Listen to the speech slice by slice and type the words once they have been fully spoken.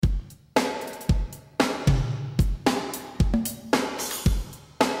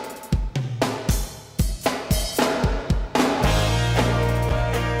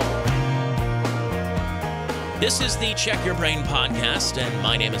This is the Check Your Brain podcast, and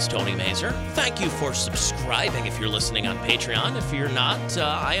my name is Tony Mazur. Thank you for subscribing if you're listening on Patreon. If you're not,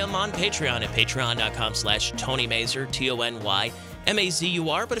 I am on Patreon at patreon.com/Tony Mazur,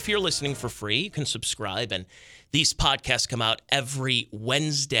 TonyMazur. But if you're listening for free, you can subscribe, and these podcasts come out every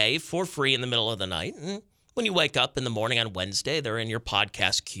Wednesday for free in the middle of the night. And when you wake up in the morning on Wednesday, they're in your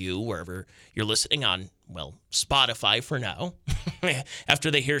podcast queue, wherever you're listening on, well, Spotify for now. After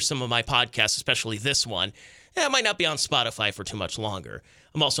they hear some of my podcasts, especially this one, it might not be on Spotify for too much longer.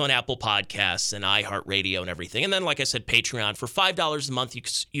 I'm also on Apple Podcasts and iHeartRadio and everything. And then, like I said, Patreon. For $5 a month,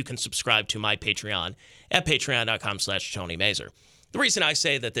 you can subscribe to my Patreon at patreon.com/Tony Mazur. The reason I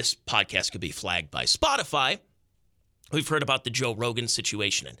say that this podcast could be flagged by Spotify, we've heard about the Joe Rogan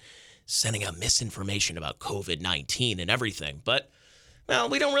situation and sending out misinformation about COVID-19 and everything. But, well,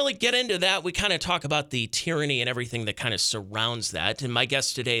 we don't really get into that. We kind of talk about the tyranny and everything that kind of surrounds that. And my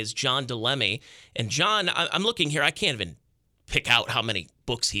guest today is John DeLemme. And John, I'm looking here. I can't even pick out how many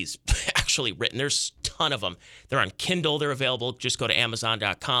books he's actually written. There's a ton of them. They're on Kindle. They're available. Just go to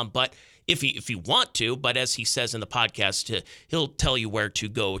Amazon.com. But if you want to, but as he says in the podcast, he'll tell you where to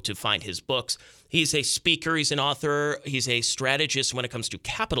go to find his books. He's a speaker. He's an author. He's a strategist when it comes to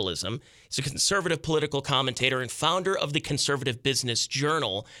capitalism. He's a conservative political commentator and founder of the Conservative Business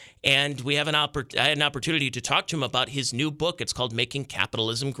Journal. And I had an opportunity to talk to him about his new book. It's called Making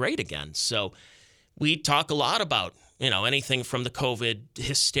Capitalism Great Again. So we talk a lot about, anything from the COVID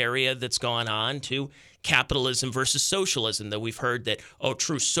hysteria that's going on to capitalism versus socialism, that we've heard that,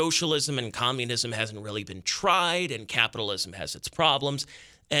 true socialism and communism hasn't really been tried and capitalism has its problems.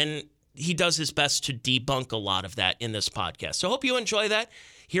 And he does his best to debunk a lot of that in this podcast. So I hope you enjoy that.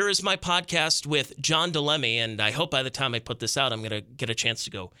 Here is my podcast with John DeLemme, and I hope by the time I put this out, I'm going to get a chance to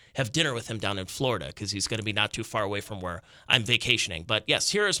go have dinner with him down in Florida because he's going to be not too far away from where I'm vacationing. But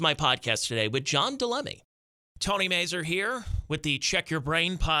yes, here is my podcast today with John DeLemme. Tony Mazur here with the Check Your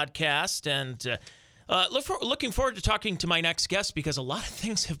Brain podcast, and looking forward to talking to my next guest because a lot of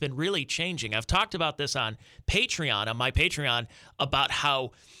things have been really changing. I've talked about this on my Patreon, about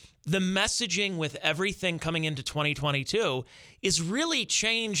how the messaging with everything coming into 2022 is really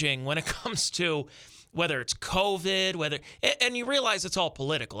changing when it comes to whether it's COVID, and you realize it's all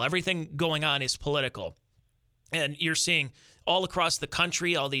political. Everything going on is political. And you're seeing all across the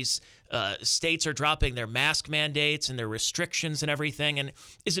country, all these states are dropping their mask mandates and their restrictions and everything. And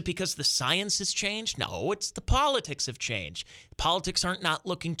is it because the science has changed? No, it's the politics have changed. Politics aren't not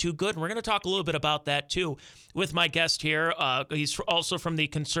looking too good. And we're going to talk a little bit about that, too, with my guest here. He's also from the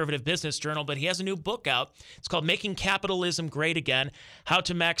Conservative Business Journal, but he has a new book out. It's called Making Capitalism Great Again, How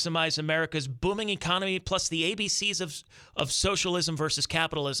to Maximize America's Booming Economy, plus the ABCs of Socialism versus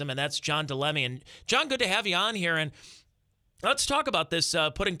Capitalism. And that's John DeLemme. And John, good to have you on here. And let's talk about this,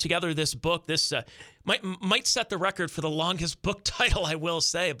 putting together this book. This might set the record for the longest book title, I will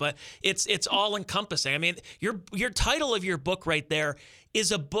say, but it's all-encompassing. I mean, your title of your book right there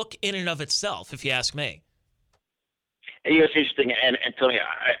is a book in and of itself, if you ask me. Hey, it's interesting, and Tony,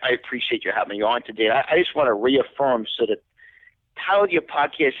 I appreciate you having me on today. I just want to reaffirm, so that title of your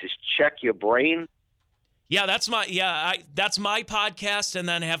podcast is Check Your Brain. Yeah, that's my podcast, and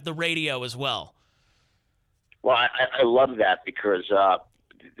then have the radio as well. Well, I love that because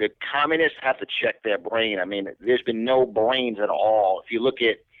the communists have to check their brain. I mean, there's been no brains at all. If you look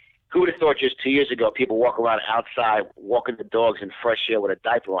at, who would have thought just 2 years ago people walk around outside walking the dogs in fresh air with a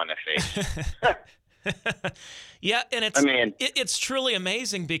diaper on their face? Yeah, and it's truly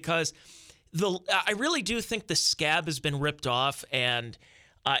amazing because I really do think the scab has been ripped off, and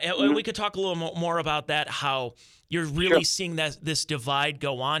we could talk a little more about that, how you're really seeing this divide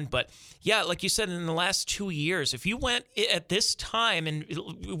go on. But yeah, like you said, in the last 2 years, if you went at this time, and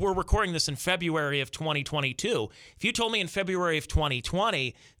we're recording this in February of 2022, if you told me in February of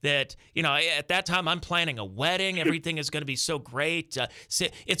 2020 that, at that time I'm planning a wedding, everything is going to be so great,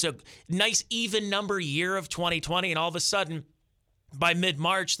 it's a nice even number year of 2020, and all of a sudden, by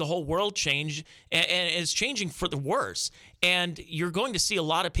mid-March, the whole world changed and is changing for the worse. And you're going to see a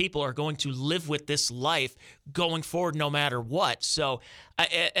lot of people are going to live with this life going forward no matter what. So,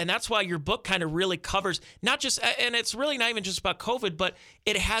 and that's why your book kind of really covers not just, and it's really not even just about COVID, but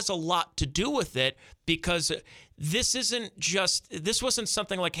it has a lot to do with it, because this wasn't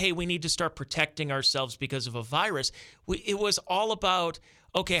something like, hey, we need to start protecting ourselves because of a virus. It was all about,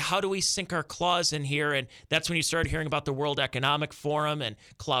 okay, how do we sink our claws in here? And that's when you started hearing about the World Economic Forum and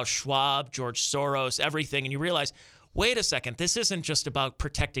Klaus Schwab, George Soros, everything. And you realize, wait a second, this isn't just about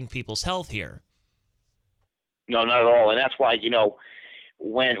protecting people's health here. No, not at all. And that's why,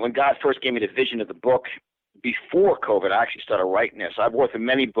 when God first gave me the vision of the book before COVID, I actually started writing this. I've worked in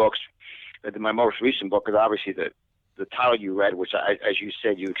many books my most recent book is obviously the title you read, which, as you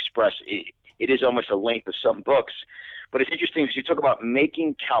said, you express. It is almost the length of some books. But it's interesting because you talk about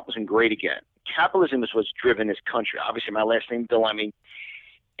making capitalism great again. Capitalism is what's driven this country. Obviously, my last name, Delemy.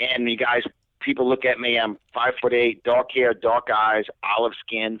 And you guys, people look at me. I'm 5'8", dark hair, dark eyes, olive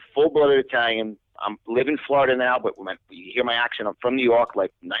skin, full-blooded Italian. I'm live in Florida now, but when you hear my accent, I'm from New York,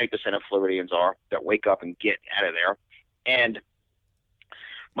 like 90% of Floridians are, that wake up and get out of there. And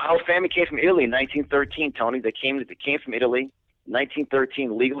my whole family came from Italy in 1913, Tony. They came from Italy,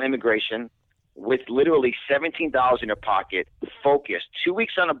 1913, legal immigration, with literally $17 in their pocket, focused, 2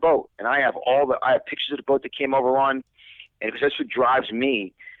 weeks on a boat. And I have pictures of the boat that came over on, and because that's what drives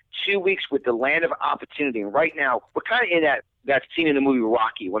me. 2 weeks with the land of opportunity. And right now, we're kind of in that scene in the movie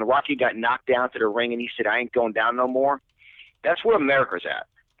Rocky, when Rocky got knocked down to the ring and he said, I ain't going down no more. That's where America's at.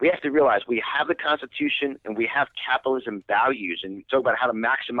 We have to realize we have the Constitution and we have capitalism values, and talk about how to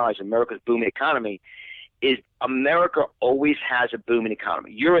maximize America's booming economy. Is America always has a booming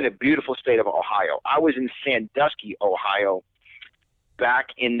economy. You're in the beautiful state of Ohio. I was in Sandusky, Ohio, back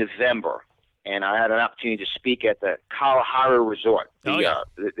in November, and I had an opportunity to speak at the Kalahari Resort. They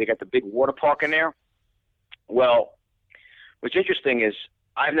got the big water park in there. Well, what's interesting is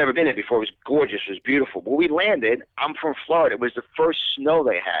I've never been there before. It was gorgeous. It was beautiful. When we landed, I'm from Florida. It was the first snow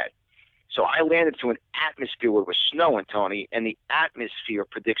they had. So I landed to an atmosphere where it was snowing, Tony, and the atmosphere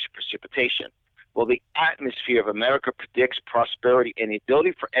predicts precipitation. Well, the atmosphere of America predicts prosperity, and the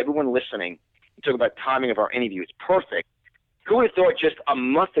ability for everyone listening, you talk about timing of our interview, it's perfect. Who would have thought just a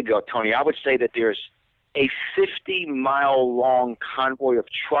month ago, Tony, I would say that there's a 50-mile-long convoy of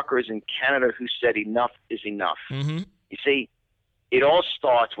truckers in Canada who said enough is enough. Mm-hmm. You see, it all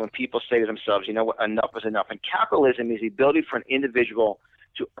starts when people say to themselves, you know what, enough is enough. And capitalism is the ability for an individual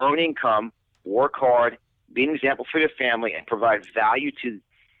to earn income, work hard, be an example for their family, and provide value to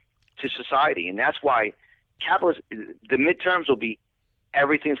society. And that's why capitalism, the midterms will be,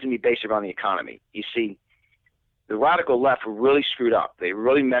 everything's going to be based around the economy. You see, the radical left really screwed up. They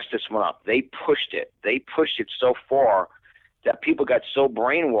really messed this one up. They pushed it. They pushed it so far that people got so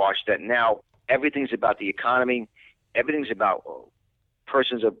brainwashed that now everything's about the economy. Everything's about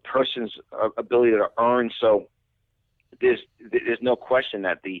person's ability to earn. So there's no question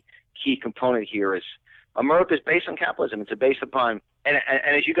that the key component here is America is based on capitalism. It's based upon, and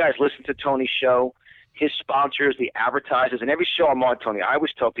as you guys listen to Tony's show, his sponsors, the advertisers, and every show I'm on, Tony, I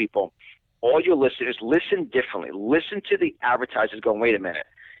always tell people, all your listeners, listen differently. Listen to the advertisers going, wait a minute,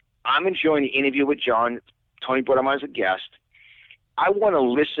 I'm enjoying the interview with John. Tony brought him on as a guest. I want to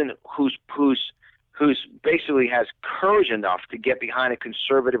listen who's basically has courage enough to get behind a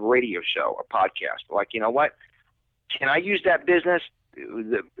conservative radio show or podcast. Like, you know what? Can I use that business?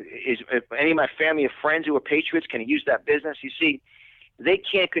 If any of my family or friends who are patriots, can I use that business? You see, they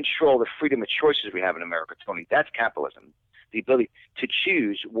can't control the freedom of choices we have in America, Tony. That's capitalism. The ability to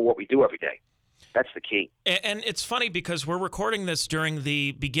choose what we do every day. That's the key. And it's funny because we're recording this during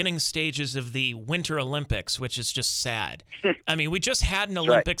the beginning stages of the Winter Olympics, which is just sad. I mean, we just had an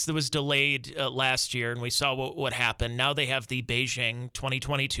Olympics that was delayed last year, and we saw what happened. Now they have the Beijing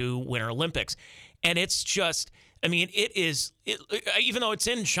 2022 Winter Olympics. And it's just, I mean, even though it's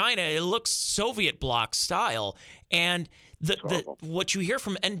in China, it looks Soviet bloc style. And what you hear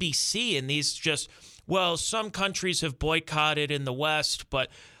from NBC and these just, well, some countries have boycotted in the West, but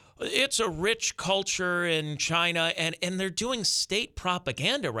it's a rich culture in China, and they're doing state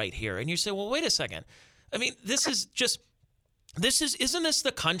propaganda right here. And you say, well, wait a second. I mean, isn't this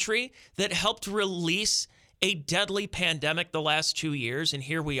the country that helped release a deadly pandemic the last 2 years? And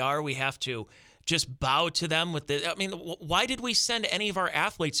here we are, we have to just bow to them with the, I mean, why did we send any of our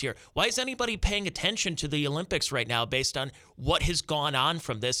athletes here? Why is anybody paying attention to the Olympics right now based on what has gone on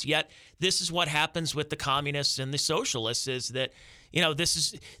from this? Yet this is what happens with the communists and the socialists, is that, you know,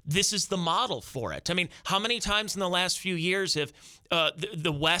 this is the model for it. I mean, how many times in the last few years have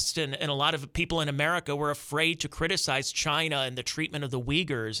the West and a lot of people in America were afraid to criticize China and the treatment of the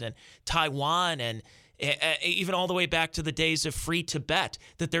Uyghurs and Taiwan, and even all the way back to the days of Free Tibet,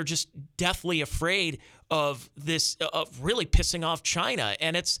 that they're just deathly afraid of this, of really pissing off China.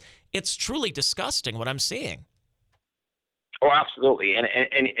 And it's truly disgusting what I'm seeing. Oh, absolutely. And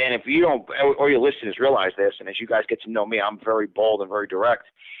if you don't, or your listeners realize this, and as you guys get to know me, I'm very bold and very direct.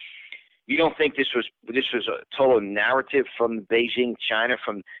 You don't think this was a total narrative from Beijing, China,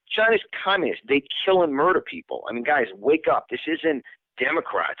 from China's communists? They kill and murder people. I mean, guys, wake up. This isn't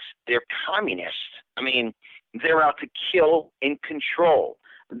Democrats. They're communists. I mean, they're out to kill and control.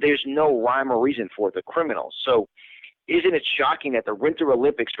 There's no rhyme or reason for it. They're criminals. So isn't it shocking that the Winter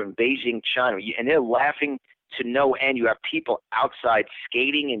Olympics from Beijing, China, and they're laughing to no end. You have people outside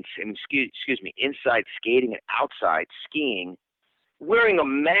skating and inside skating and outside skiing, wearing a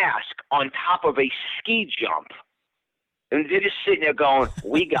mask on top of a ski jump. And they're just sitting there going,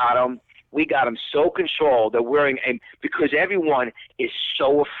 we got them. We got them so controlled. They're wearing because everyone is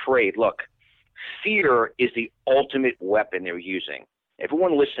so afraid. Look, fear is the ultimate weapon they're using.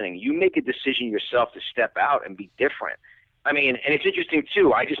 Everyone listening, you make a decision yourself to step out and be different. I mean, and it's interesting,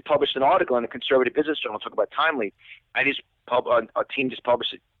 too. I just published an article in the Conservative Business Journal, talk about Timely. Our team just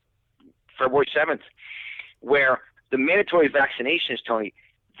published it February 7th, where the mandatory vaccinations, Tony,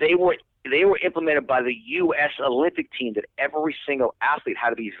 they were implemented by the U.S. Olympic team, that every single athlete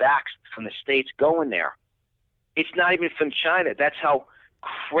had to be vaxxed from the states going there. It's not even from China. That's how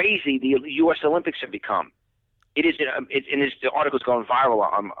crazy the U.S. Olympics have become. It is, the article's going viral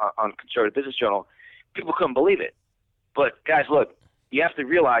on Conservative Business Journal. People couldn't believe it. But, guys, look, you have to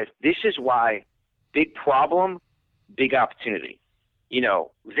realize this is why big problem, big opportunity. You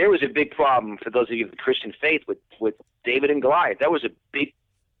know, there was a big problem for those of you of the Christian faith with David and Goliath.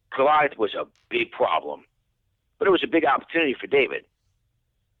 Goliath was a big problem, but it was a big opportunity for David.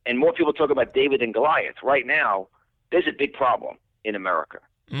 And more people talk about David and Goliath. Right now, there's a big problem in America,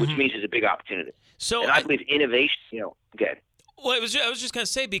 which means there's a big opportunity. So, and I believe innovation, again. Well, I was just going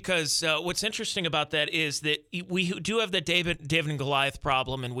to say, because what's interesting about that is that we do have the David and Goliath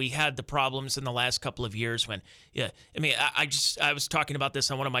problem, and we had the problems in the last couple of years when, I was talking about this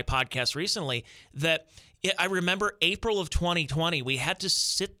on one of my podcasts recently, that I remember April of 2020, we had to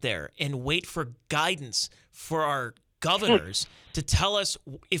sit there and wait for guidance for our governors to tell us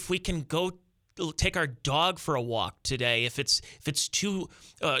if we can go take our dog for a walk today, if it's too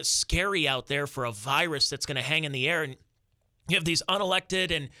scary out there for a virus that's going to hang in the air. And you have these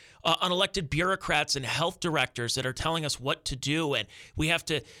unelected bureaucrats and health directors that are telling us what to do, and we have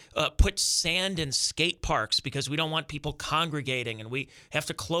to put sand in skate parks because we don't want people congregating, and we have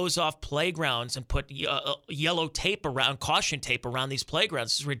to close off playgrounds and put yellow tape around, caution tape around these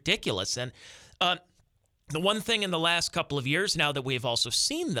playgrounds. It's ridiculous. And the one thing in the last couple of years now that we've also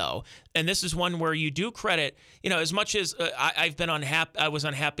seen, though, and this is one where you do credit, as much as I was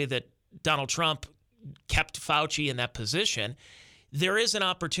unhappy that Donald Trump kept Fauci in that position, there is an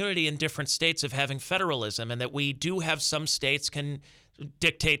opportunity in different states of having federalism, and that we do have some states can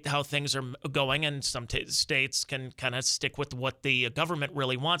dictate how things are going, and some states can kind of stick with what the government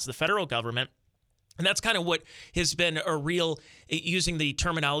really wants, the federal government. And that's kind of what has been a real, using the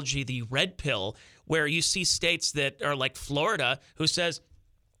terminology, the red pill, where you see states that are like Florida who says,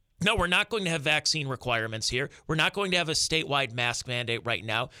 no, we're not going to have vaccine requirements here. We're not going to have a statewide mask mandate right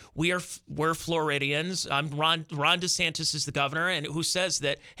now. We're Floridians. Ron DeSantis is the governor, and who says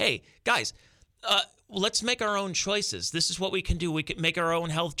that, hey, guys, let's make our own choices. This is what we can do. We can make our own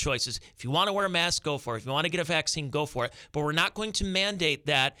health choices. If you want to wear a mask, go for it. If you want to get a vaccine, go for it. But we're not going to mandate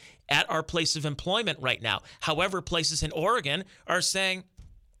that at our place of employment right now. However, places in Oregon are saying,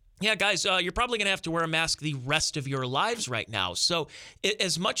 yeah, guys, you're probably going to have to wear a mask the rest of your lives right now. So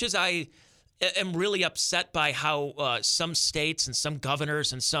as much as I am really upset by how some states and some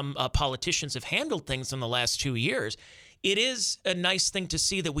governors and some politicians have handled things in the last 2 years, it is a nice thing to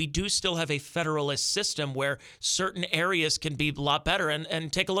see that we do still have a federalist system where certain areas can be a lot better.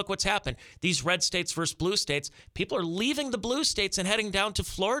 And take a look what's happened. These red states versus blue states, people are leaving the blue states and heading down to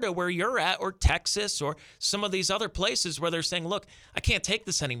Florida where you're at, or Texas, or some of these other places where they're saying, look, I can't take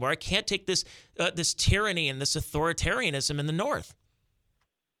this anymore. I can't take this tyranny and this authoritarianism in the North.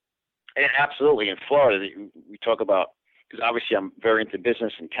 And absolutely. In Florida, we talk about, because obviously I'm very into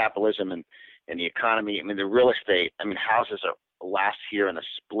business and capitalism and the economy. I mean, the real estate, houses are last here in a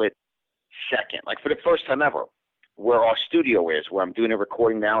split second. Like, for the first time ever, where our studio is, where I'm doing a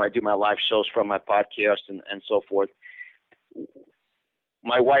recording now. I do my live shows from my podcast and so forth.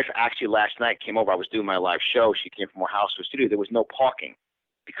 My wife actually last night came over. I was doing my live show. She came from our house to a studio. There was no parking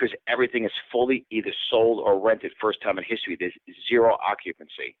because everything is fully either sold or rented. First time in history. There's zero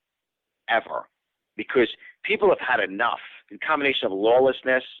occupancy ever, because people have had enough. In combination of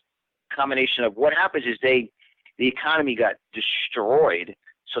lawlessness, combination of what happens is the economy got destroyed,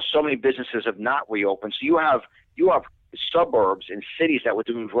 so many businesses have not reopened. So you have suburbs and cities that were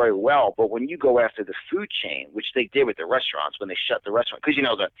doing very well, but when you go after the food chain, which they did with the restaurants when they shut the restaurant,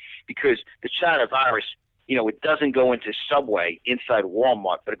 because the China virus, it doesn't go into Subway inside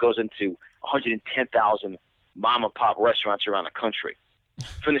Walmart, but it goes into 110,000 mom and pop restaurants around the country.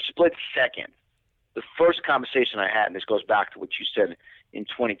 From the split second, the first conversation I had, and this goes back to what you said in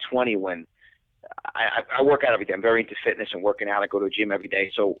 2020, when I work out every day. I'm very into fitness and working out. I go to a gym every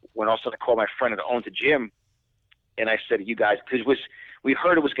day. So when all of a sudden I called my friend that owns a gym, and I said, you guys, because we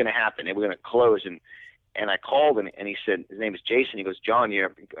heard it was going to happen and we're going to close, and And I called him, and he said, his name is Jason. He goes, John, I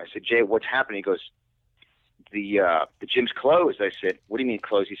said, Jay, what's happening? He goes, the gym's closed. I said, what do you mean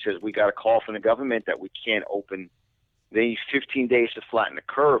closed? He says, we got a call from the government that we can't open. They need 15 days to flatten the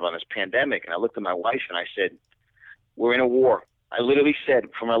curve on this pandemic. And I looked at my wife and I said, we're in a war. I literally said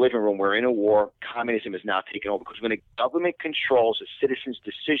from our living room, we're in a war. Communism is now taking over, because when the government controls the citizens'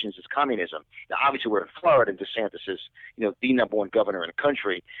 decisions, it's communism. Now, obviously, we're in Florida, and DeSantis is, the number one governor in the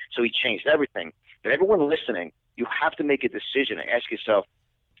country, so he changed everything. But everyone listening, you have to make a decision and ask yourself,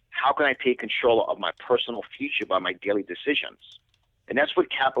 how can I take control of my personal future by my daily decisions? And that's what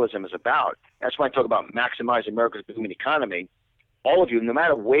capitalism is about. That's why I talk about maximizing America's booming economy. All of you, no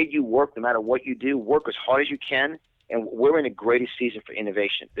matter where you work, no matter what you do, work as hard as you can. And we're in the greatest season for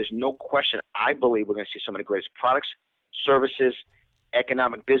innovation. There's no question. I believe we're going to see some of the greatest products, services,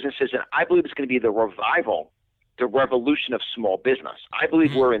 economic businesses, and I believe it's going to be the revival, the revolution of small business. I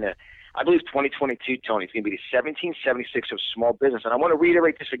believe I believe 2022, Tony, is going to be the 1776 of small business. And I want to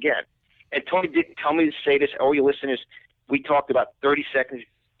reiterate this again. And Tony did tell me to say this. All your listeners, we talked about 30 seconds,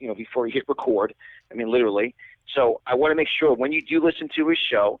 before you hit record. I mean, literally. So I want to make sure when you do listen to his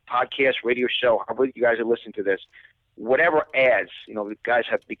show, podcast, radio show, however you guys are listening to this, whatever ads, the guys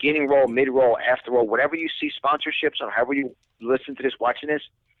have beginning roll, mid-roll, after roll, whatever you see sponsorships or however you listen to this, watching this,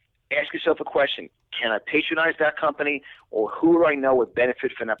 ask yourself a question. Can I patronize that company, or who do I know would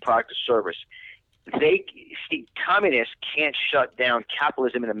benefit from that product or service? Communists can't shut down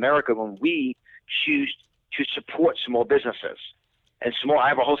capitalism in America when we choose to support small businesses. And I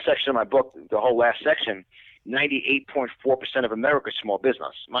have a whole section in my book, the whole last section, 98.4% of America is small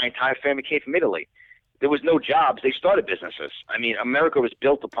business. My entire family came from Italy. There was no jobs. They started businesses. I mean, America was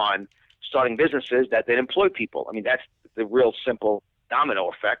built upon starting businesses that employ people. I mean, that's the real simple domino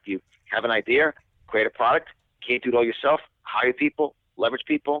effect. You have an idea, create a product, can't do it all yourself, hire people, leverage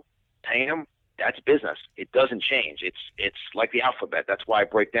people, pay them. That's business. It doesn't change. It's like the alphabet. That's why I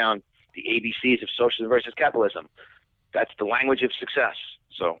break down the ABCs of socialism versus capitalism. That's the language of success.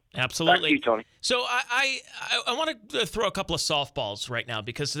 So absolutely, back to you, Tony. So I want to throw a couple of softballs right now,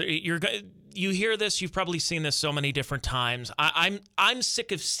 because you hear this, you've probably seen this so many different times. I'm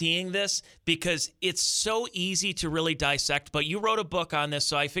sick of seeing this because it's so easy to really dissect. But you wrote a book on this,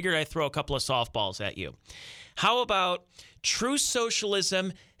 so I figured I'd throw a couple of softballs at you. How about true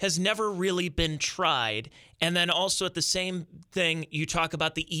socialism has never really been tried? And then also at the same thing, you talk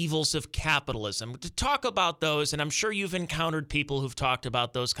about the evils of capitalism. To talk about those, and I'm sure you've encountered people who've talked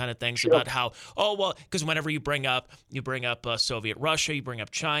about those kind of things, sure, about how, because whenever you bring up Soviet Russia, you bring up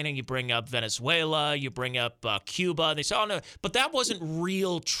China, you bring up Venezuela, you bring up Cuba, and they say, oh no, but that wasn't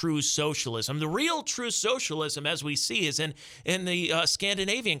real true socialism. The real true socialism, as we see, is in the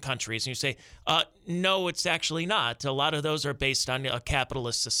Scandinavian countries. And you say, no, it's actually not. A lot of those are based on a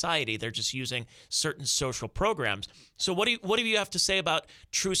capitalist society. They're just using certain social programs. So what do you have to say about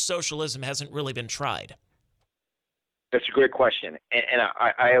true socialism hasn't really been tried? That's a great question, and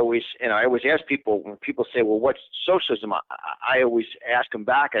I always ask people, when people say, well, what's socialism? I always ask them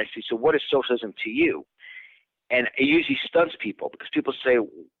back, and I say, so what is socialism to you? And it usually stunts people, because people say,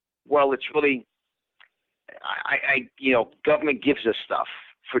 well, it's really, government gives us stuff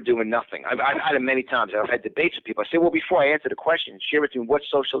for doing nothing. I've had it many times. I've had debates with people. I say, well, before I answer the question, share with me what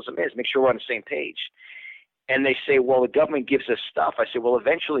socialism is. Make sure we're on the same page. And they say, well, the government gives us stuff. I say, well,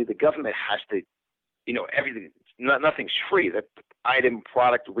 eventually the government has to, everything, nothing's free. The item,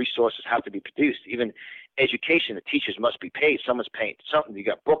 product, resources have to be produced. Even education, the teachers must be paid. Someone's paying something. You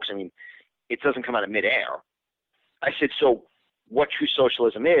got books. I mean, it doesn't come out of midair. I said, so what true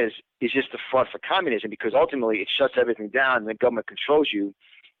socialism is just the front for communism, because ultimately it shuts everything down and the government controls you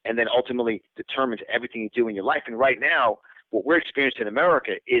and then ultimately determines everything you do in your life. And right now, what we're experiencing in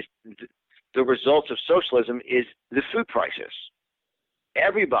America is the results of socialism is the food prices.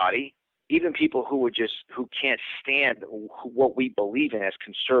 Everybody, even people who can't stand what we believe in as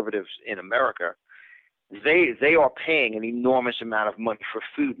conservatives in America, they are paying an enormous amount of money for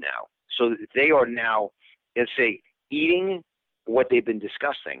food now. So they are now, let's say, eating what they've been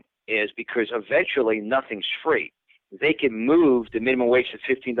discussing, is because eventually nothing's free. They can move the minimum wage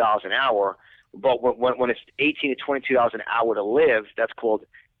to $15 an hour, but when it's $18 to $22 an hour to live, that's called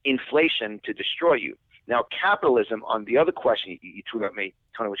inflation to destroy you. Now, capitalism, on the other question you threw at me,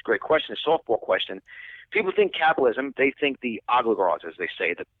 Tony, was a great question, a softball question. People think capitalism, they think the oligarchs, as they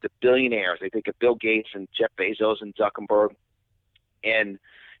say, the billionaires. They think of Bill Gates and Jeff Bezos and Zuckerberg and,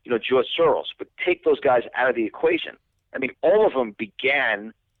 George Soros. But take those guys out of the equation. I mean, all of them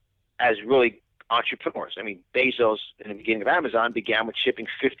began as really entrepreneurs. I mean, Bezos, in the beginning of Amazon, began with shipping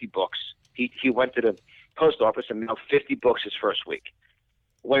 50 books. He went to the post office and mailed 50 books his first week.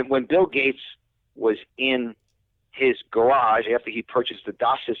 When Bill Gates was in his garage after he purchased the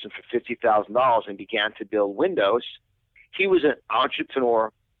DOS system for $50,000 and began to build Windows. He was an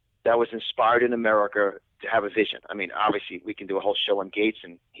entrepreneur that was inspired in America to have a vision. I mean, obviously, we can do a whole show on Gates,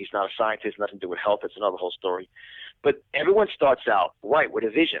 and he's not a scientist, nothing to do with health. That's another whole story. But everyone starts out right with a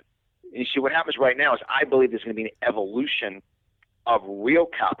vision. And you see, what happens right now is I believe there's going to be an evolution of real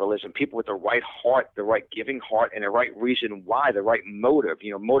capitalism, people with the right heart, the right giving heart, and the right reason why, the right motive.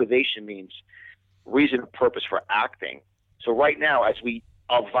 You know, motivation means reason and purpose for acting. So right now, as we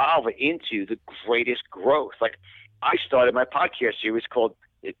evolve into the greatest growth, like I started my podcast series called,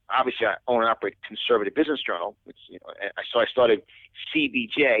 obviously I own and operate Conservative Business Journal. It's, you know, so I started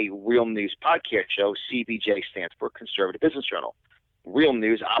CBJ, Real News Podcast Show. CBJ stands for Conservative Business Journal. Real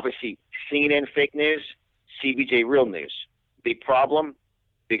news, obviously CNN fake news, CBJ Real News. Big problem,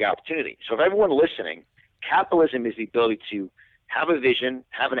 big opportunity. So if everyone listening, capitalism is the ability to have a vision,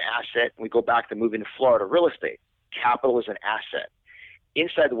 have an asset, and we go back to moving to Florida real estate. Capital is an asset.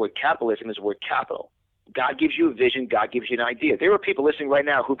 Inside the word capitalism is the word capital. God gives you a vision, God gives you an idea. There are people listening right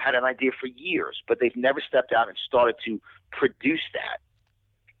now who've had an idea for years, but they've never stepped out and started to produce that.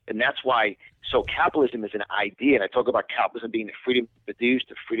 And that's why, so capitalism is an idea, and I talk about capitalism being the freedom to produce,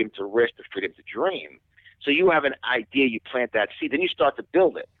 the freedom to risk, the freedom to dream. So you have an idea, you plant that seed, then you start to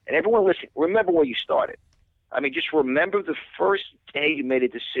build it. And everyone listening, remember where you started. I mean, just remember the first day you made a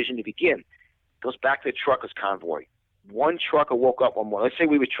decision to begin. It goes back to the truckers convoy. One trucker woke up one morning. Let's say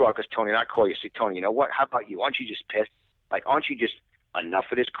we were truckers, Tony, and I call you, say, Tony, you know what? How about you? Aren't you just pissed? Like, aren't you just enough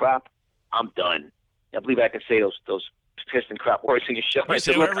of this crap? I'm done. I believe I can say those pissed and crap words in your show. I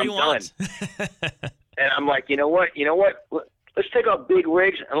said, look, I'm done. And I'm like, you know what? Let's take our big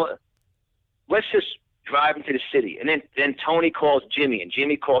rigs and let's just drive into the city. And then Tony calls Jimmy, and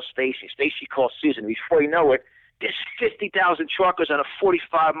Jimmy calls Stacy. Stacy calls Susan. Before you know it, there's 50,000 truckers on a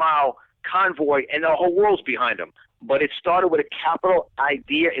 45-mile convoy, and the whole world's behind them. But it started with a capital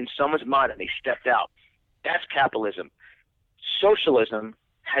idea in someone's mind, and they stepped out. That's capitalism. Socialism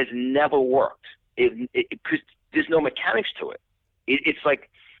has never worked because there's no mechanics to it. It's like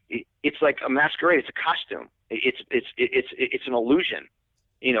a masquerade. It's a costume. It's an illusion.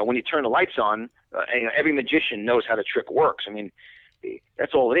 You know, when you turn the lights on, every magician knows how the trick works. I mean,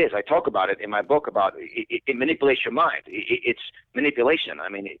 that's all it is. I talk about it in my book about it manipulates your mind. It's manipulation. I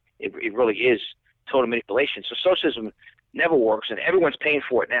mean, it really is total manipulation. So socialism never works, and everyone's paying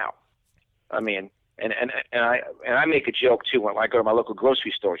for it now. I mean, and I make a joke too when I go to my local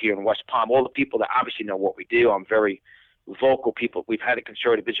grocery store here in West Palm. All the people that obviously know what we do. I'm very vocal people. We've had a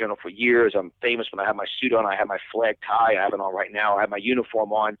Conservative Business Journal for years. I'm famous when I have my suit on. I have my flag tie. I have it on right now. I have my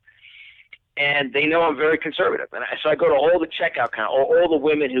uniform on. And they know I'm very conservative. And so I go to all the checkout count, all the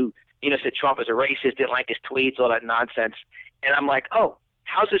women who, said Trump is a racist, didn't like his tweets, all that nonsense. And I'm like, oh,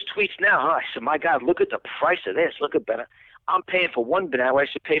 how's his tweets now? Huh? I said, my God, look at the price of this. Look at banana. I'm paying for one banana where I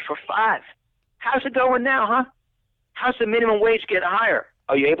should pay for 5. How's it going now, huh? How's the minimum wage getting higher?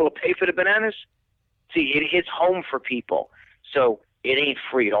 Are you able to pay for the bananas? See, it hits home for people. So it ain't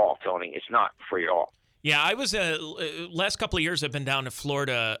free at all, Tony. It's not free at all. Yeah, I was last couple of years. I've been down to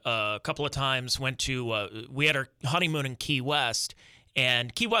Florida a couple of times. Went to we had our honeymoon in Key West,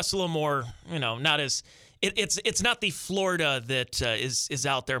 and Key West a little more, not as it's not the Florida that is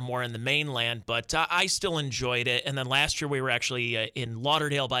out there more in the mainland, but I still enjoyed it. And then last year we were actually in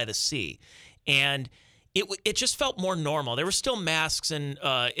Lauderdale by the Sea, and it just felt more normal. There were still masks in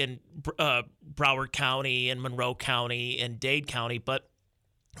Broward County and Monroe County and Dade County, but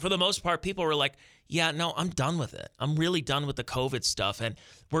for the most part, people were like, yeah, no, I'm done with it. I'm really done with the COVID stuff. And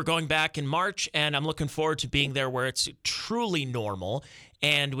we're going back in March, and I'm looking forward to being there where it's truly normal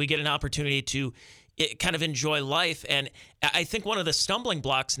and we get an opportunity to kind of enjoy life. And I think one of the stumbling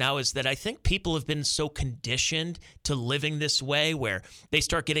blocks now is that I think people have been so conditioned to living this way where they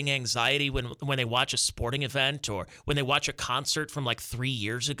start getting anxiety when they watch a sporting event or when they watch a concert from like 3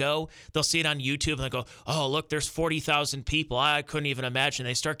 years ago. They'll see it on YouTube and they go, oh, look, there's 40,000 people. I couldn't even imagine.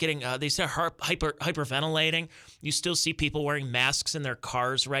 They start getting, they start hyperventilating. You still see people wearing masks in their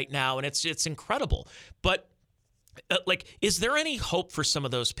cars right now, and it's incredible. But is there any hope for some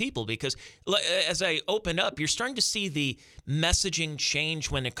of those people? Because as I open up, you're starting to see the messaging change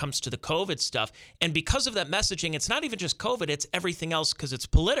when it comes to the COVID stuff. And because of that messaging, it's not even just COVID, it's everything else because it's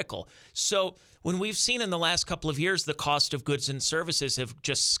political. So when we've seen in the last couple of years, the cost of goods and services have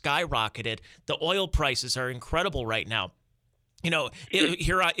just skyrocketed. The oil prices are incredible right now.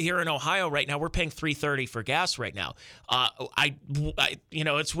 Here in Ohio right now, we're paying $3.30 for gas right now. I've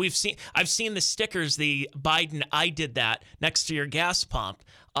seen the stickers, the Biden "I did that" next to your gas pump.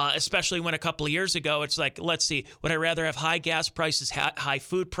 Especially when a couple of years ago, it's like, let's see, would I rather have high gas prices, high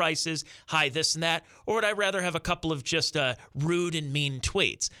food prices, high this and that, or would I rather have a couple of just rude and mean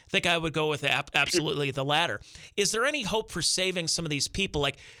tweets? I think I would go with absolutely the latter. Is there any hope for saving some of these people?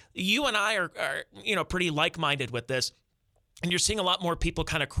 Like, you and I are pretty like-minded with this. And you're seeing a lot more people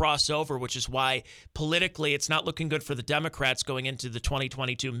kind of cross over, which is why politically it's not looking good for the Democrats going into the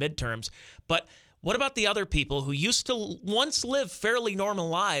 2022 midterms. But what about the other people who used to once live fairly normal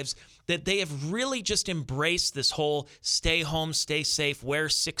lives, that they have really just embraced this whole stay home, stay safe, wear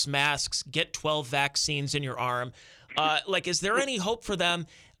 6 masks, get 12 vaccines in your arm? Is there any hope for them?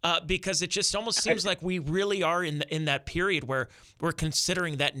 Because it just almost seems like we really are in that period where we're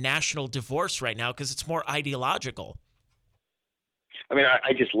considering that national divorce right now because it's more ideological. I mean,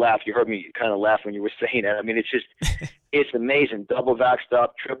 I just laughed. You heard me kind of laugh when you were saying that. I mean, it's amazing. Double vaxxed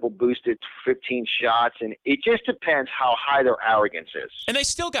up, triple boosted, 15 shots. And it just depends how high their arrogance is. And they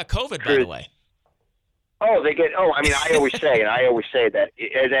still got COVID, by the way. I always say, that,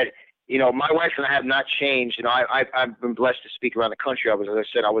 my wife and I have not changed. I've been blessed to speak around the country. I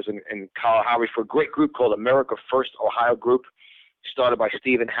was in Kalahari for a great group called America First Ohio Group, started by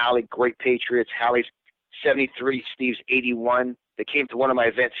Stephen Halley, great patriots. Halley's 73, Steve's 81. They came to one of my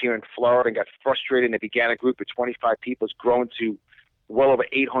events here in Florida and got frustrated, and they began a group of 25 people. It's grown to well over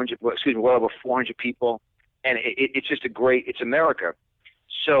 400 people. And it's just it's America.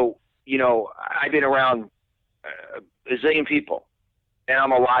 So, I've been around a zillion people, and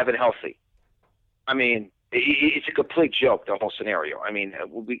I'm alive and healthy. I mean, it's a complete joke, the whole scenario. I mean,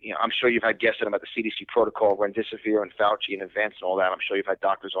 I'm sure you've had guests on about the CDC protocol, Remdesivir and Fauci and events and all that. I'm sure you've had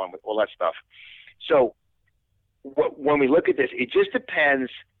doctors on with all that stuff. So, when we look at this, it just depends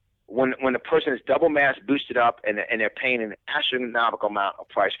when a person is double masked, boosted up, and they're paying an astronomical amount of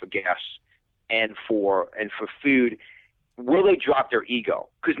price for gas and for food. Will they drop their ego?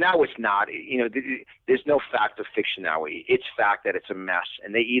 Because now it's not. There's no fact or fiction now. It's fact that it's a mess,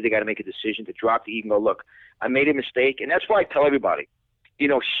 and they either got to make a decision to drop the ego and go, look, I made a mistake, and that's why I tell everybody,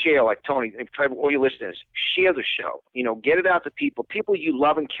 share, like Tony, and all your listeners, share the show. Get it out to people you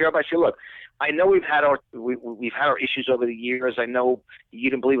love and care about. Say, look, I know we've had our issues over the years. I know you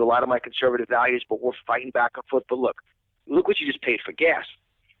didn't believe a lot of my conservative values, but we're fighting back and forth. But look what you just paid for gas.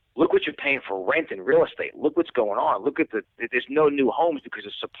 Look what you're paying for rent and real estate. Look what's going on. Look at there's no new homes because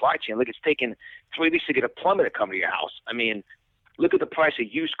of supply chain. Look, it's taken 3 weeks to get a plumber to come to your house. I mean, look at the price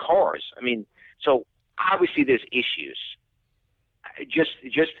of used cars. I mean, so obviously there's issues. Just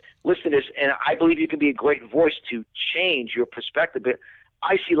listen to this, and I believe you can be a great voice to change your perspective. But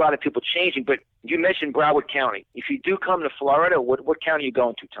I see a lot of people changing. But you mentioned Broward County. If you do come to Florida, what county are you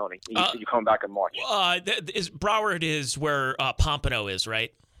going to, Tony? You're coming back in March. Broward is where Pompano is,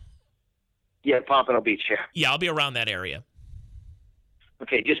 right? Yeah, Pompano Beach. Yeah. Yeah, I'll be around that area.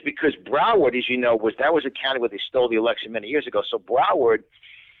 Okay, just because Broward, as you know, was a county where they stole the election many years ago. So Broward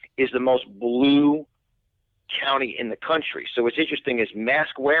is the most blue county in the country. So what's interesting is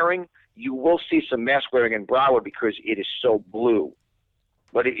mask wearing. You will see some mask wearing in Broward because it is so blue.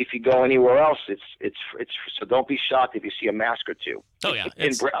 But if you go anywhere else, it's so don't be shocked if you see a mask or two. Oh yeah,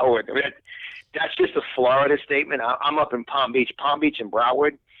 in Broward. I mean, that's just a Florida statement. I'm up in Palm Beach. Palm Beach and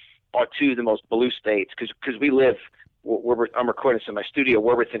Broward are two of the most blue states because we live. I'm recording this in my studio.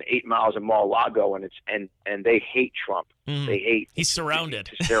 We're within 8 miles of Mar-a-Lago, and they hate Trump. They hate. He's surrounded.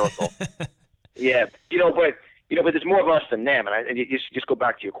 It's hysterical. Yeah, but there's more of us than them. And you just go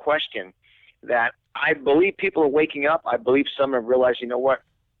back to your question, that I believe people are waking up. I believe some have realized, you know what,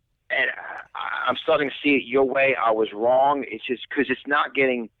 and I'm starting to see it your way. I was wrong. It's just because it's not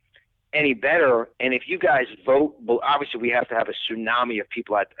getting any better. And if you guys vote, obviously we have to have a tsunami of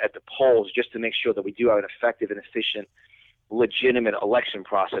people at the polls just to make sure that we do have an effective and efficient, legitimate election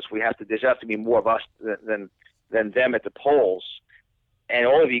process. There has to be more of us than them at the polls. And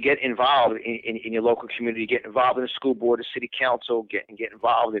all of you get involved in your local community, get involved in the school board, the city council, get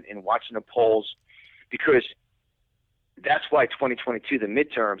involved in watching the polls, because that's why 2022, the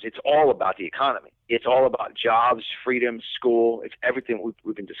midterms, it's all about the economy. It's all about jobs, freedom, school. It's everything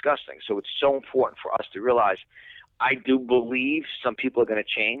we've been discussing. So it's so important for us to realize, I do believe some people are going to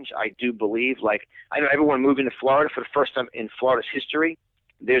change. I do believe, I know everyone moving to Florida for the first time in Florida's history.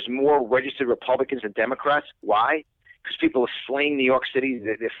 There's more registered Republicans than Democrats. Why? Because people are fleeing New York City.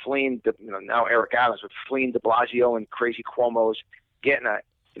 They're fleeing, now Eric Adams, but fleeing de Blasio and crazy Cuomo's, getting,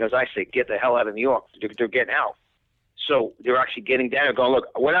 as I say, get the hell out of New York. They're getting out. So they're actually getting down and going, look,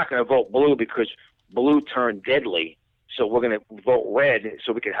 we're not going to vote blue because blue turned deadly. So we're going to vote red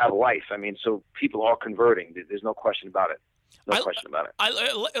so we can have life. I mean, so people are converting. There's no question about it. No question about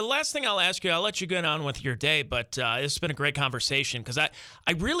it. Last thing I'll ask you, I'll let you get on with your day, but it's been a great conversation because I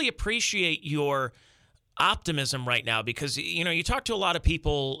really appreciate your optimism right now because, you know, you talk to a lot of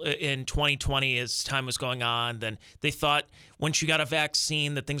people in 2020 as time was going on, then they thought once you got a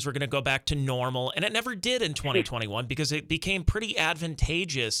vaccine that things were going to go back to normal, and it never did in 2021 because it became pretty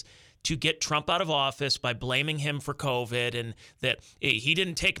advantageous to get Trump out of office by blaming him for COVID and that he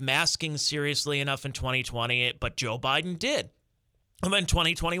didn't take masking seriously enough in 2020, but Joe Biden did. And then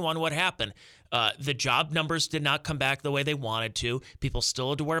 2021, what happened? The job numbers did not come back the way they wanted to. People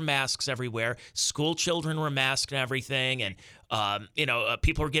still had to wear masks everywhere. School children were masked and everything. And,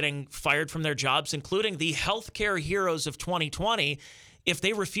 people were getting fired from their jobs, including the healthcare heroes of 2020. If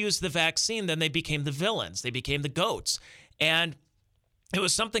they refused the vaccine, then they became the villains. They became the goats. And it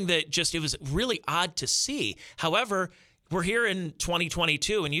was something that it was really odd to see. However, we're here in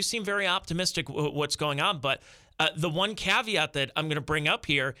 2022, and you seem very optimistic what's going on. But the one caveat that I'm going to bring up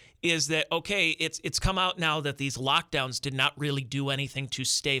here is that, okay, it's come out now that these lockdowns did not really do anything to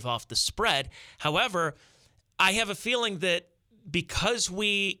stave off the spread. However, I have a feeling that because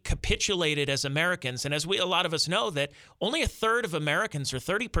we capitulated as Americans, and as a lot of us know, that only a third of Americans or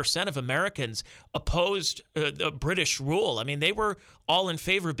 30% of Americans opposed the British rule. I mean, they were all in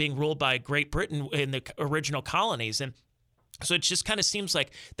favor of being ruled by Great Britain in the original colonies. And so it just kind of seems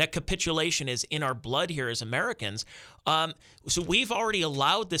like that capitulation is in our blood here as Americans. So we've already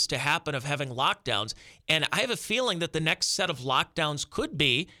allowed this to happen of having lockdowns. And I have a feeling that the next set of lockdowns could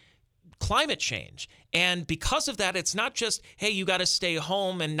be climate change. And because of that, it's not just, hey, you got to stay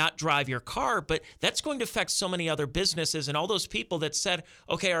home and not drive your car, but that's going to affect so many other businesses and all those people that said,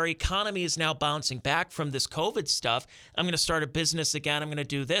 okay, our economy is now bouncing back from this COVID stuff. I'm going to start a business again. I'm going to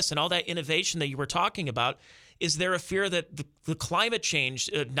do this. And all that innovation that you were talking about. Is there a fear that the climate change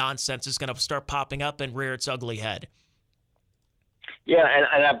nonsense is going to start popping up and rear its ugly head? Yeah,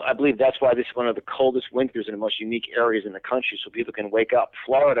 and I believe that's why this is one of the coldest winters in the most unique areas in the country, so people can wake up.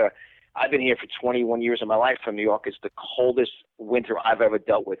 Florida, I've been here for 21 years of my life from New York. It's the coldest winter I've ever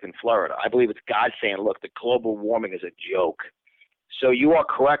dealt with in Florida. I believe it's God saying, look, the global warming is a joke. So you are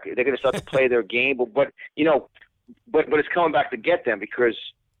correct. They're going to start to play their game, but it's coming back to get them because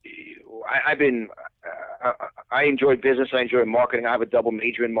I enjoy business. I enjoy marketing. I have a double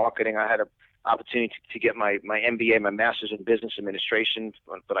major in marketing. I had an opportunity to get my MBA, my master's in business administration,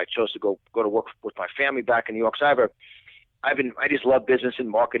 but I chose to go to work with my family back in New York. So I just love business and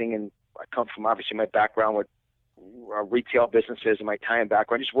marketing, and I come from obviously my background with retail businesses and my Italian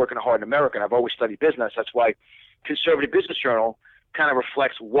background, just working hard in America. And I've always studied business. That's why Conservative Business Journal kind of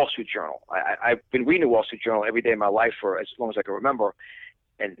reflects Wall Street Journal. I've been reading the Wall Street Journal every day of my life for as long as I can remember.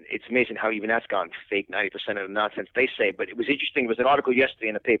 And it's amazing how even that's gone fake, 90% of the nonsense they say. But it was interesting. There was an article yesterday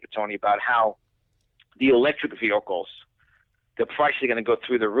in the paper, Tony, about how the electric vehicles, the price is going to go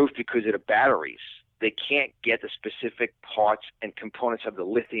through the roof because of the batteries. They can't get the specific parts and components of the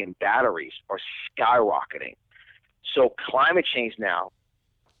lithium batteries are skyrocketing. So climate change now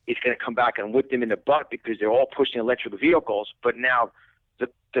is going to come back and whip them in the butt because they're all pushing electric vehicles. But now the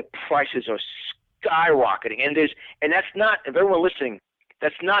prices are skyrocketing. And that's not, if everyone listening,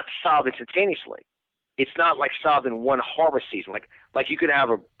 that's not solved instantaneously. It's not like solved in one harvest season. Like you could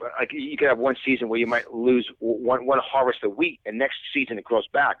have one season where you might lose one harvest of wheat, and next season it grows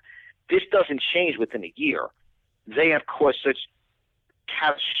back. This doesn't change within a year. They have caused such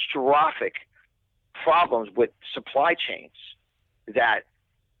catastrophic problems with supply chains that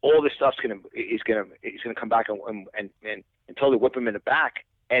all this stuff's is gonna come back and totally whip them in the back.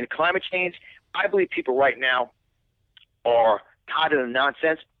 And climate change, I believe people right now are tired of the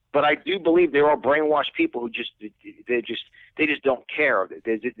nonsense, but I do believe there are brainwashed people who just don't care.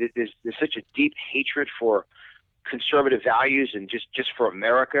 There's such a deep hatred for conservative values and just for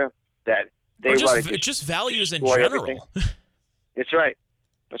America that they just values in general. That's right.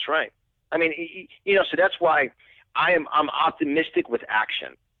 I mean, so that's why I'm optimistic with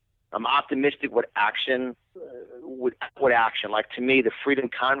action. I'm optimistic with action. Like, to me, the Freedom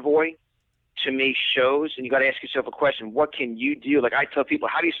Convoy, to me, shows, and you got to ask yourself a question: what can you do? Like I tell people,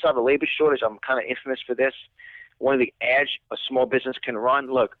 how do you solve a labor shortage? I'm kind of infamous for this. One of the ads a small business can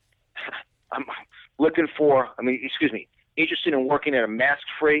run. Look, I'm interested in working in a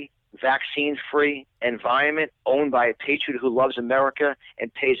mask-free, vaccine-free environment owned by a patriot who loves America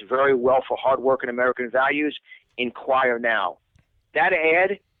and pays very well for hard work and American values. Inquire now. That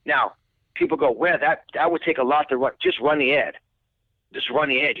ad. Now, people go, well, that would take a lot to run. Just run the ad. Just run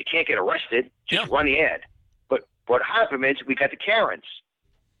the ad. You can't get arrested. Just run the ad. But what happened is we got the Karens.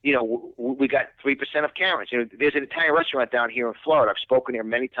 we got 3% of Karens. There's an Italian restaurant down here in Florida. I've spoken here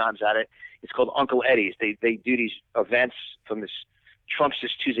many times at it. It's called Uncle Eddie's. They do these events from this Trump's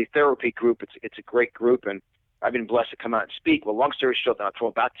This Tuesday Therapy group. It's a great group, and I've been blessed to come out and speak. Well, long story short, then I'll throw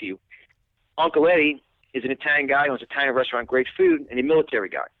it back to you. Uncle Eddie is an Italian guy, owns an Italian restaurant, great food, and a military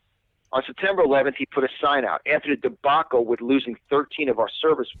guy. On September 11th, he put a sign out. After the debacle with losing 13 of our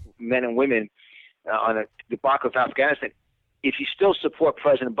service men and women on the debacle of Afghanistan, if you still support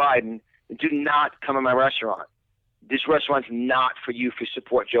President Biden, do not come in my restaurant. This restaurant's not for you if you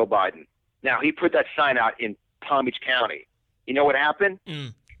support Joe Biden. Now, he put that sign out in Palm Beach County. You know what happened?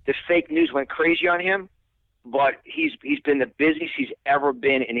 The fake news went crazy on him, but he's been the busiest he's ever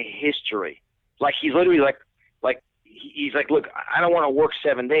been in history. Like, he's literally he's like, look, I don't want to work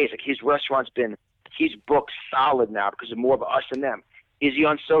 7 days. Like, his restaurant's he's booked solid now because of more of us and them. Is he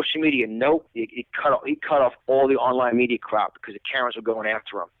on social media? Nope. He cut off all the online media crowd because the Karens were going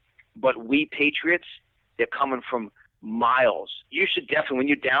after him. But we patriots, they're coming from miles. You should definitely, when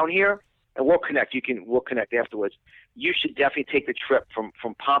you're down here, and we'll connect. We'll connect afterwards. You should definitely take the trip from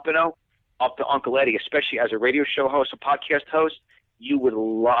Pompano up to Uncle Eddie, especially as a radio show host, a podcast host. You would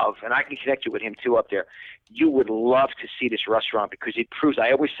love, and I can connect you with him too up there. You would love to see this restaurant because it proves.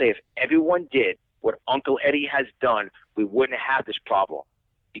 I always say, if everyone did what Uncle Eddie has done, we wouldn't have this problem.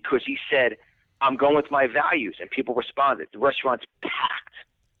 Because he said, "I'm going with my values," and people responded. The restaurant's packed,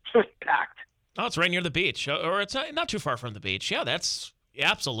 packed. Oh, it's right near the beach, or it's not too far from the beach. Yeah, that's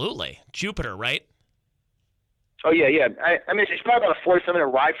absolutely Jupiter, right? Oh, yeah. I mean, it's probably about a 45-minute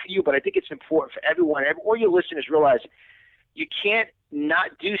ride for you, but I think it's important for everyone. All your listeners realize you can't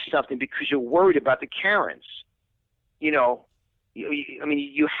not do something because you're worried about the Karens. You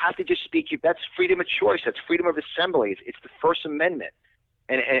have to just speak. That's freedom of choice. That's freedom of assembly. It's the First Amendment.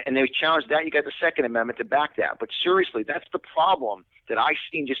 And they challenge that. You got the Second Amendment to back that. But seriously, that's the problem that I've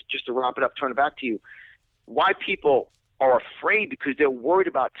seen, just to wrap it up, turn it back to you. Why people are afraid, because they're worried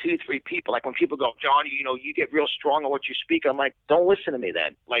about 2-3 people. Like when people go, "John, you get real strong on what you speak." I'm like, don't listen to me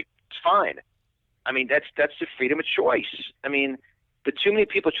then. Like, it's fine. I mean, that's the freedom of choice. I mean, but too many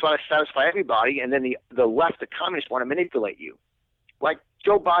people try to satisfy everybody, and then the left, the communists, want to manipulate you. Like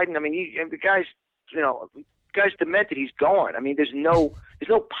Joe Biden, I mean, the guy's demented. He's gone. I mean, there's no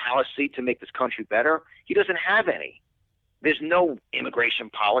policy to make this country better. He doesn't have any. There's no immigration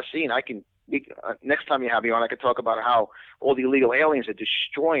policy, and next time you have me on, I can talk about how all the illegal aliens are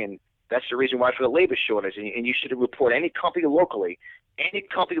destroying. That's the reason why for the labor shortage. And you should report any company locally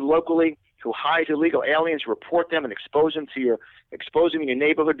who hires illegal aliens, report them and expose them in your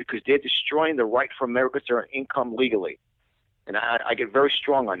neighborhood, because they're destroying the right for Americans to earn income legally. And I get very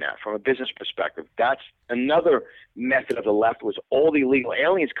strong on that from a business perspective. That's another method of the left, was all the illegal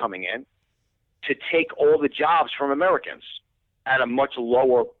aliens coming in to take all the jobs from Americans at a much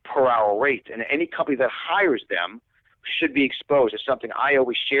lower per hour rate. And any company that hires them should be exposed. It's something I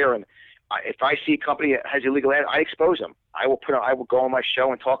always share. And if I see a company that has illegal aliens, I expose them. I will go on my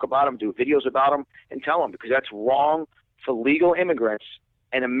show and talk about them, do videos about them, and tell them, because that's wrong for legal immigrants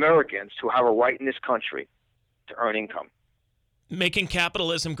and Americans who have a right in this country to earn income. Making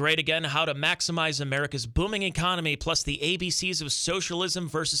Capitalism Great Again, How to Maximize America's Booming Economy, plus the ABCs of Socialism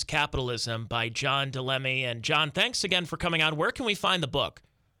versus Capitalism by John DeLemme. And John, thanks again for coming on. Where can we find the book?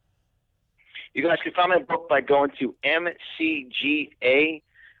 You guys can find my book by going to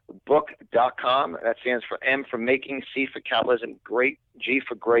mcgabook.com. That stands for M for Making, C for Capitalism, Great, G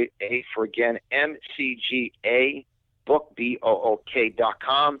for Great, A for Again, mcgabook,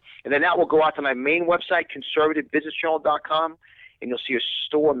 BOOK.com. And then that will go out to my main website, conservativebusinessjournal.com. And you'll see a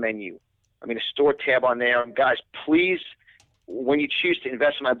store store tab on there. And guys, please, when you choose to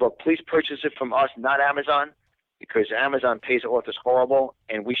invest in my book, please purchase it from us, not Amazon, because Amazon pays the authors horrible,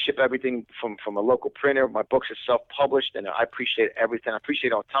 and we ship everything from a local printer. My books are self-published, and I appreciate everything. I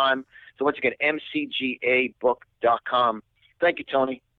appreciate our time. So once again, mcgabook.com. Thank you, Tony.